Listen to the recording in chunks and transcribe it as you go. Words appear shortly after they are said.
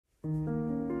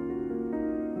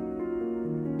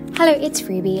Hello, it's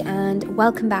Ruby and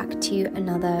welcome back to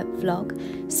another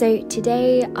vlog. So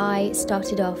today I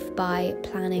started off by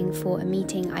planning for a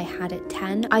meeting I had at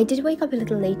 10. I did wake up a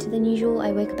little later than usual.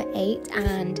 I woke up at 8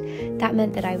 and that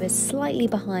meant that I was slightly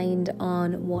behind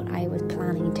on what I was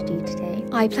planning to do today.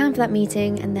 I planned for that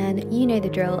meeting and then you know the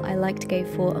drill, I like to go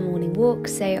for a morning walk.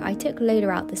 So I took Lola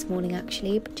out this morning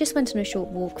actually, but just went on a short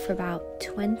walk for about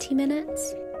 20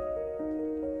 minutes.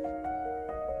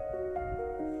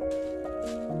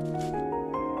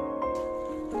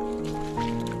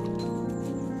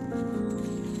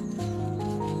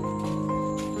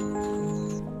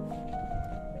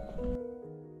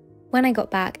 When I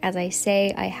got back, as I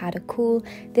say, I had a call.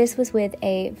 This was with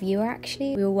a viewer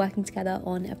actually. We were working together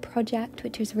on a project,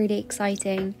 which was really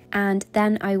exciting. And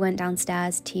then I went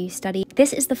downstairs to study.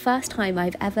 This is the first time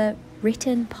I've ever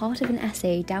written part of an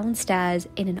essay downstairs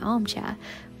in an armchair,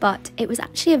 but it was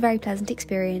actually a very pleasant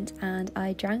experience and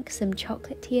I drank some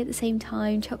chocolate tea at the same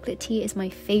time. Chocolate tea is my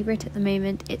favourite at the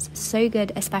moment. It's so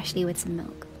good, especially with some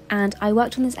milk. And I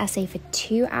worked on this essay for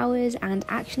 2 hours and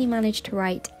actually managed to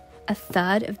write a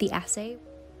third of the essay.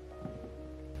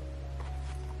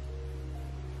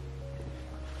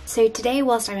 So today,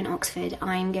 whilst I'm in Oxford,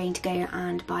 I'm going to go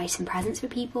and buy some presents for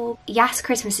people. Yes,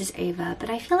 Christmas is over,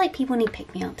 but I feel like people need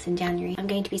pick-me-ups in January. I'm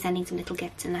going to be sending some little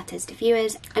gifts and letters to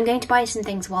viewers. I'm going to buy some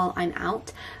things while I'm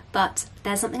out, but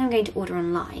there's something I'm going to order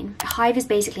online. Hive is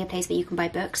basically a place where you can buy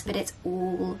books, but it's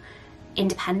all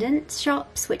independent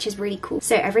shops, which is really cool.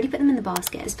 So I've already put them in the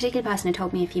basket. This particular person had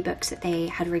told me a few books that they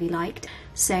had really liked,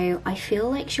 so I feel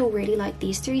like she'll really like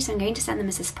these three, so I'm going to send them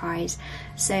as a surprise.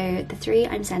 So the three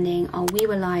I'm sending are We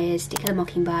Were Liars, To Kill a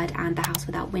Mockingbird and The House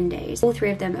Without Windows. All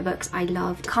three of them are books I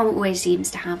loved. Karma always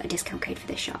seems to have a discount code for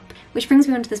this shop, which brings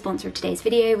me on to the sponsor of today's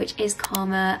video, which is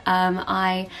Karma.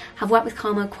 I have worked with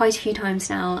Karma quite a few times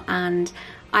now and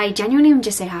I genuinely am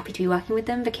just so happy to be working with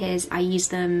them because I use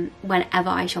them whenever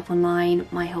I shop online.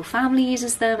 My whole family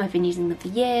uses them. I've been using them for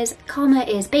years. Karma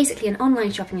is basically an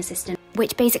online shopping assistant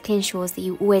which basically ensures that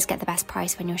you always get the best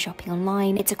price when you're shopping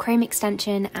online. It's a Chrome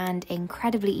extension and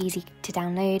incredibly easy to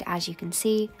download, as you can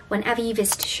see. Whenever you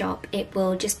visit a shop, it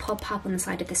will just pop up on the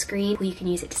side of the screen, or you can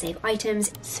use it to save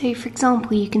items. So for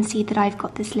example, you can see that I've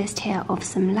got this list here of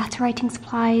some letter writing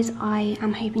supplies I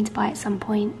am hoping to buy at some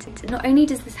point. Not only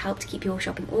does this help to keep your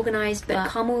shopping organised, but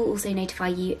Karma will also notify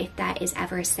you if there is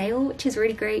ever a sale, which is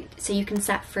really great. So you can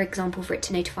set, for example, for it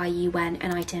to notify you when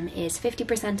an item is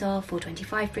 50% off or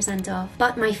 25% off.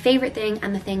 But my favourite thing,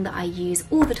 and the thing that I use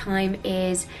all the time,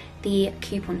 is the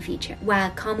coupon feature, where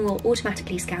Karma will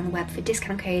automatically scan the web for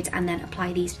discount codes and then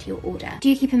apply these to your order.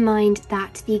 Do keep in mind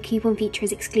that the coupon feature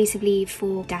is exclusively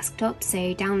for desktop,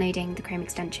 so downloading the Chrome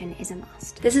extension is a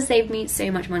must. This has saved me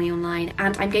so much money online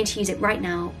and I'm going to use it right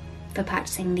now for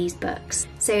purchasing these books.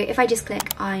 So if I just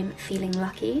click I'm feeling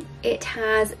lucky, it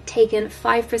has taken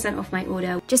 5% off my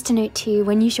order. Just to note too,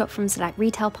 when you shop from select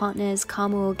retail partners,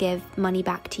 Karma will give money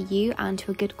back to you and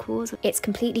to a good cause. It's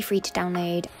completely free to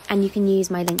download and you can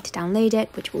use my link to download it,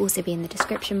 which will also be in the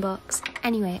description box.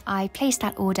 Anyway, I placed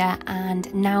that order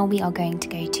and now we are going to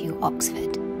go to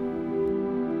Oxford.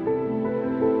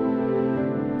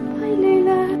 Hi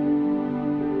Lola.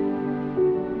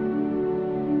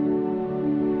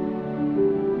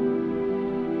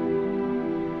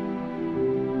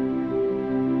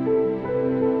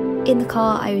 In the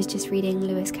car, I was just reading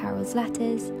Lewis Carroll's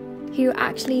letters, who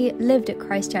actually lived at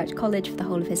Christ Church College for the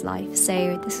whole of his life,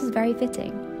 so this was very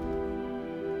fitting.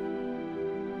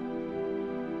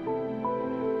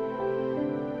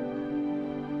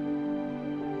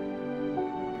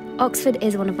 Oxford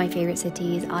is one of my favourite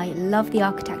cities. I love the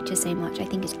architecture so much, I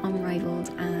think it's unrivaled,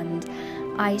 and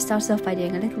I started off by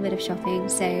doing a little bit of shopping,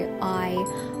 so I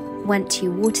went to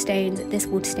Waterstones. This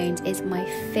Waterstones is my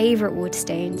favourite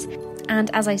Waterstones. And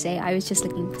as I say, I was just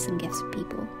looking for some gifts for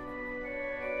people.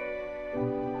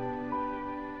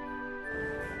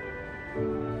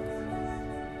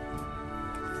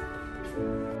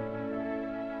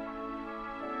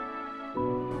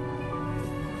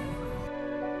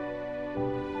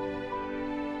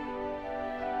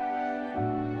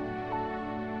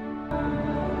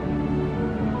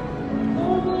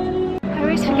 I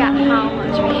always forget how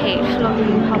much I hate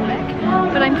vlogging in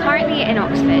public, but I'm currently in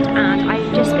Oxford and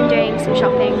I've just been doing some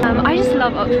shopping. I just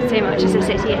love Oxford so much as a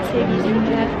city, it's so beautiful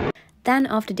here. Then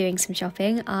after doing some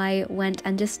shopping, I went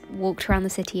and just walked around the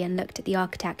city and looked at the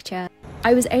architecture.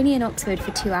 I was only in Oxford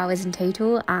for 2 hours in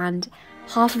total and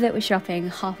half of it was shopping,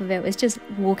 half of it was just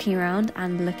walking around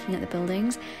and looking at the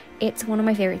buildings. It's one of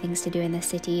my favourite things to do in this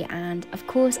city, and of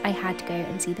course I had to go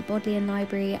and see the Bodleian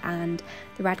Library and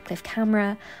the Radcliffe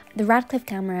Camera. The Radcliffe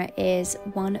Camera is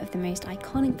one of the most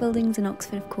iconic buildings in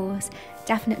Oxford, of course,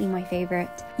 definitely my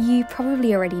favourite. You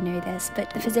probably already know this, but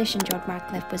the physician John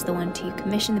Radcliffe was the one to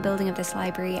commission the building of this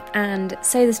library, and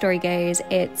so the story goes,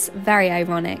 it's very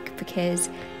ironic because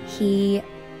he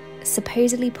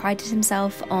supposedly prided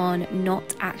himself on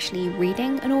not actually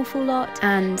reading an awful lot,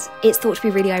 and it's thought to be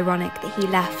really ironic that he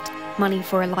left money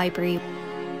for a library.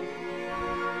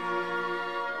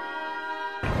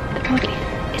 The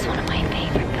Bodleian is one of my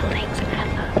favourite buildings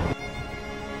ever.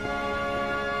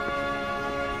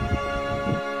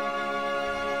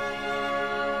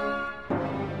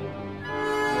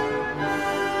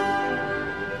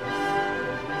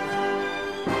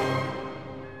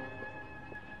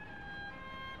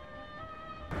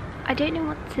 I don't know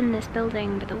what's in this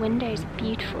building, but the windows are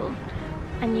beautiful,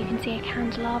 and you can see a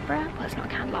candelabra. Well, it's not a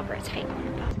candelabra, it's a fake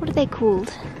one. But what are they called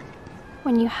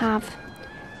when you have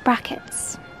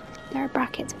brackets? There are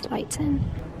brackets with lights in.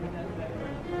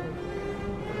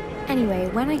 Anyway,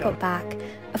 when I got back,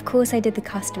 of course I did the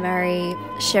customary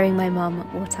showing my mum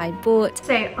what I bought.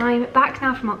 So I'm back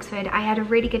now from Oxford. I had a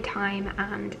really good time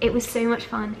and it was so much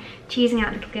fun choosing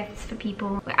out little gifts for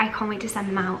people. I can't wait to send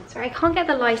them out. Sorry, I can't get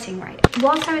the lighting right.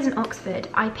 Whilst I was in Oxford,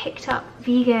 I picked up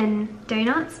vegan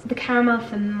donuts, the caramel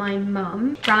for my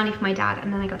mum, brownie for my dad,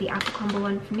 and then I got the apple crumble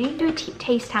one for me. Do a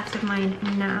taste test of mine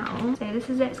now. So this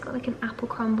is it. It's got like an apple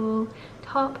crumble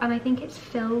top and I think it's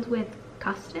filled with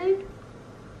custard.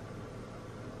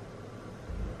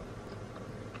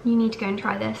 You need to go and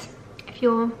try this if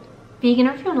you're vegan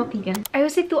or if you're not vegan. I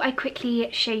also thought I'd quickly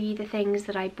show you the things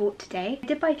that I bought today. I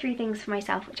did buy 3 things for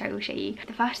myself, which I will show you.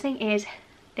 The first thing is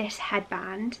this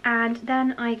headband, and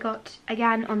then I got,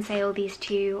 again on sale, these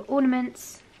 2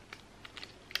 ornaments.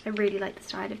 I really like the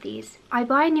style of these. I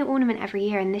buy a new ornament every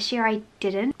year, and this year I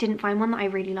didn't find one that I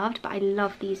really loved, but I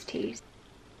love these 2.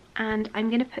 And I'm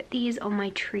gonna put these on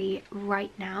my tree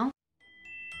right now.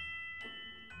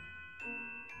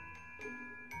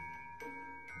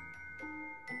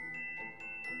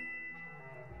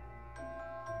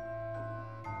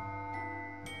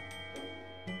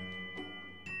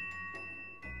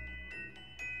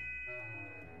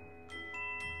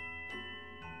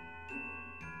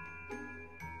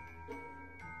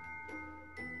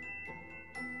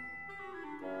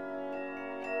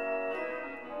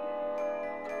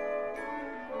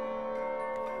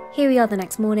 Here we are the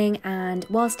next morning, and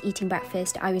whilst eating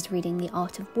breakfast I was reading The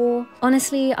Art of War.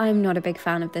 Honestly, I'm not a big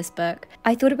fan of this book.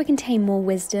 I thought it would contain more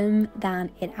wisdom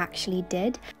than it actually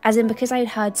did, as in because I had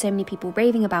heard so many people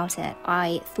raving about it,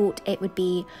 I thought it would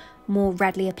be more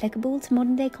readily applicable to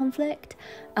modern day conflict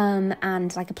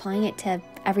and like applying it to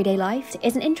everyday life.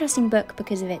 It's an interesting book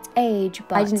because of its age,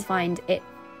 but I didn't find it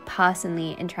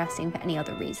personally interesting for any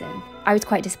other reason. I was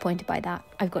quite disappointed by that,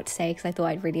 I've got to say, because I thought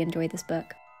I'd really enjoy this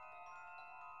book.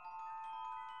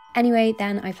 Anyway,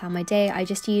 then I planned my day. I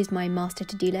just used my master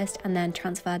to-do list and then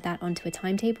transferred that onto a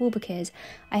timetable because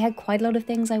I had quite a lot of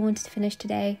things I wanted to finish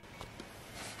today.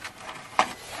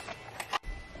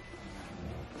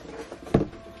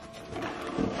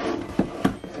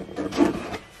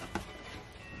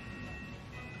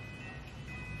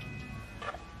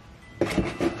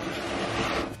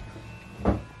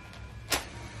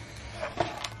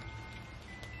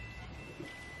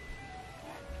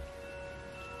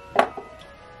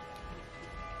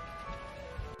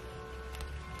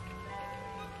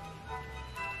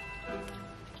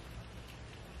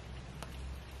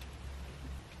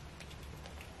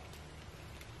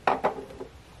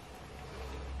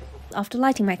 After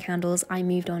lighting my candles, I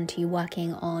moved on to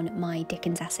working on my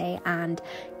Dickens essay, and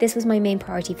this was my main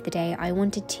priority for the day. I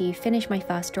wanted to finish my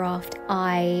first draft.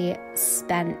 I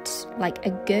spent like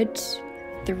a good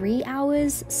 3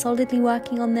 hours solidly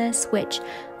working on this, which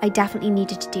I definitely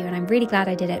needed to do, and I'm really glad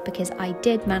I did it because I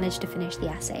did manage to finish the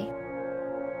essay.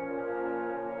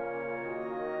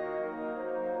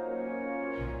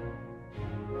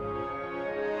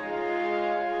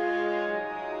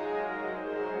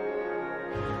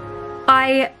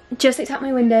 I just looked out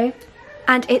my window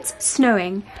and it's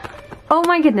snowing. Oh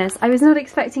my goodness, I was not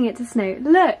expecting it to snow.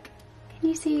 Look, can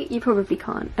you see? You probably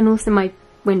can't. And also my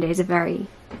windows are very...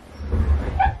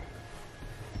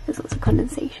 There's lots of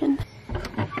condensation.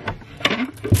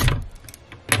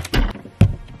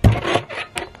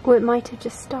 Or it might have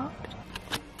just stopped.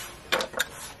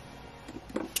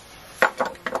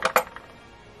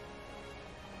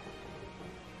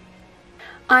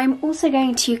 I'm also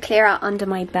going to clear out under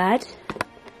my bed.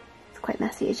 It's quite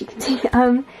messy, as you can see.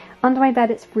 Under my bed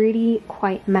it's really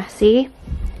quite messy.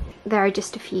 There are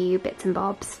just a few bits and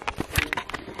bobs.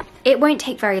 It won't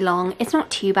take very long. It's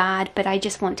not too bad, but I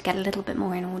just want to get a little bit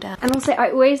more in order. And also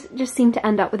I always just seem to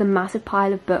end up with a massive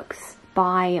pile of books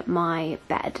by my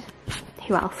bed.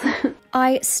 Who else?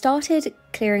 I started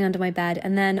clearing under my bed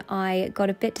and then I got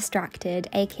a bit distracted,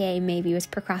 aka maybe was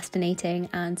procrastinating,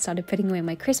 and started putting away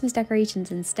my Christmas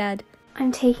decorations instead.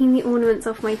 I'm taking the ornaments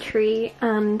off my tree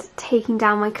and taking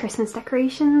down my Christmas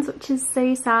decorations, which is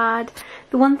so sad.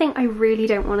 The one thing I really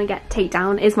don't want to take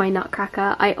down is my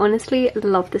nutcracker. I honestly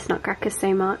love this nutcracker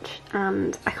so much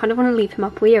and I kind of want to leave him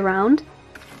up all year round.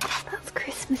 That's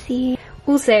Christmassy.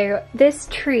 Also, this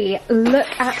tree, look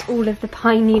at all of the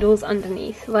pine needles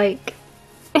underneath. Like,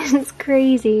 it's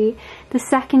crazy. The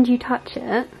second you touch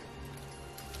it,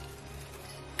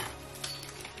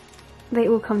 they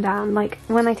all come down, like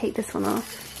when I take this one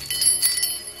off.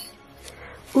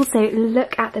 Also,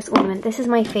 look at this ornament. This is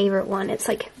my favourite one. It's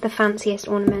like the fanciest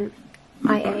ornament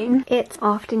I own. It's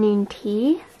afternoon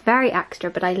tea. Very extra,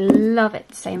 but I love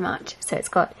it so much. So it's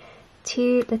got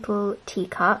 2 little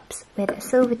teacups with a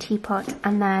silver teapot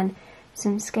and then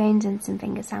some scones and some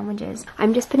finger sandwiches.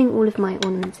 I'm just putting all of my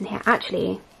ornaments in here.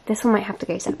 Actually, this one might have to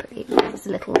go separately because it's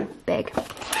a little big.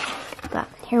 But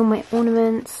here are my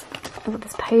ornaments. I've got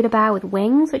this polar bear with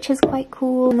wings, which is quite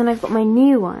cool. And then I've got my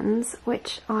new ones,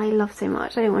 which I love so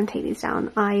much. I don't want to take these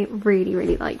down. I really,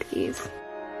 really like these.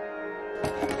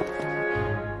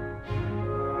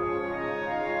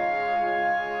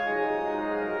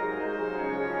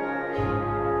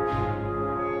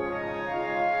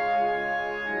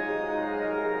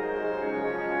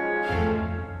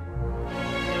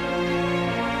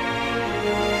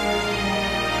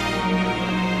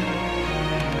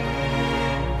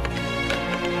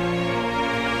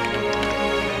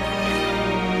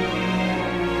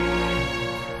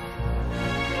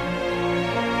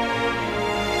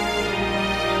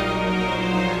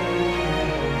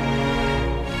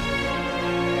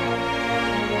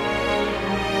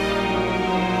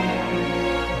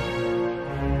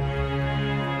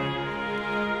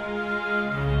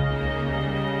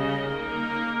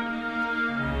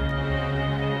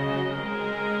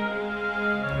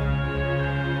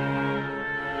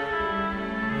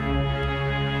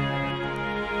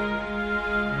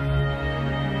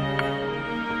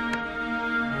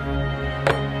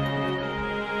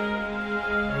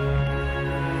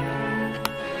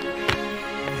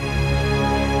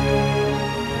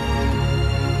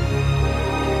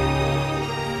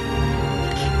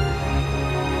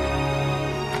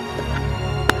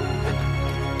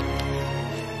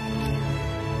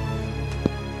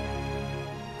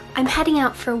 I'm heading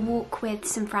out for a walk with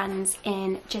some friends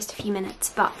in just a few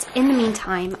minutes, but in the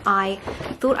meantime I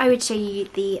thought I would show you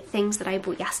the things that I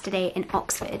bought yesterday in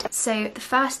Oxford. So the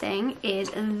first thing is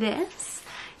this.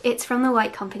 It's from the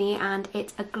White Company and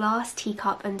it's a glass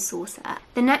teacup and saucer.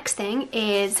 The next thing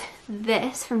is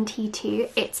this from T2.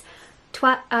 It's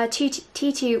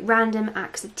T2 random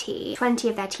acts of tea, 20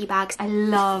 of their tea bags. I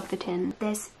love the tin.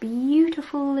 This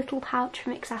beautiful little pouch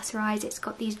from Accessorize. It's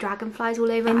got these dragonflies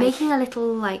all over. I'm making a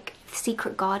little like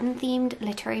secret garden themed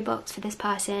literary box for this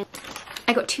person.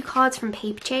 I got 2 cards from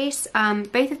Paper Chase.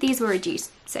 Both of these were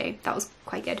reduced, so that was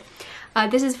quite good.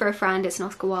 This is for a friend. It's an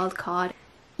Oscar Wilde card.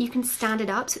 You can stand it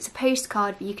up, so it's a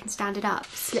postcard, but you can stand it up.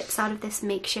 Slips out of this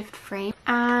makeshift frame.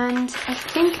 And I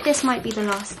think this might be the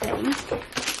last thing.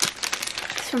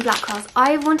 From Blackwell's.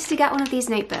 I wanted to get one of these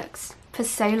notebooks for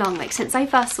so long, like since I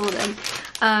first saw them.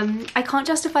 I can't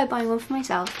justify buying one for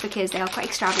myself because they are quite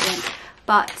extravagant,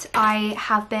 but I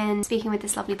have been speaking with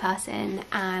this lovely person,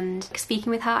 and speaking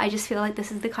with her I just feel like this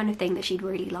is the kind of thing that she'd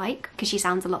really like because she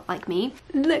sounds a lot like me.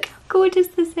 Look how gorgeous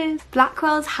this is.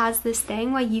 Blackwell's has this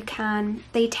thing where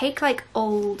they take like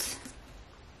old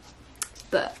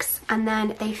books and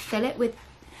then they fill it with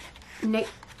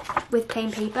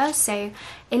plain paper, so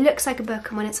it looks like a book,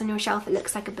 and when it's on your shelf it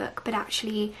looks like a book, but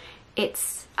actually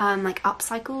it's like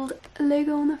upcycled. A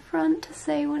logo on the front to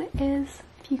say what it is,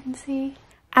 if you can see.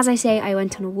 As I say, I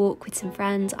went on a walk with some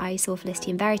friends. I saw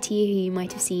Felicity and Verity, who you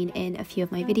might have seen in a few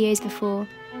of my videos before.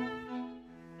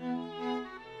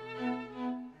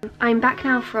 I'm back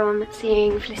now from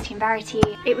seeing Felicity and Verity.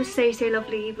 It was so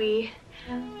lovely. We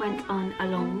went on a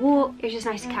long walk. It was just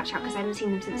nice to catch up because I haven't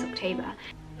seen them since October.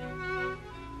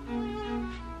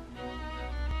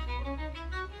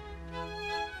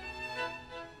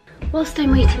 Whilst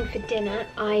I'm waiting for dinner,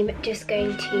 I'm just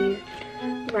going to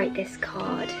write this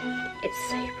card. It's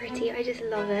so pretty, I just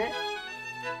love it.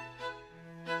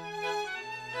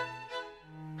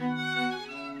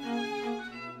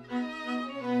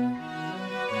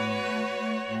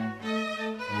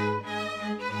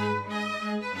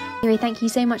 Anyway, thank you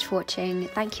so much for watching.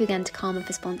 Thank you again to Karma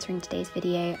for sponsoring today's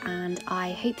video, and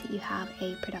I hope that you have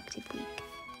a productive week.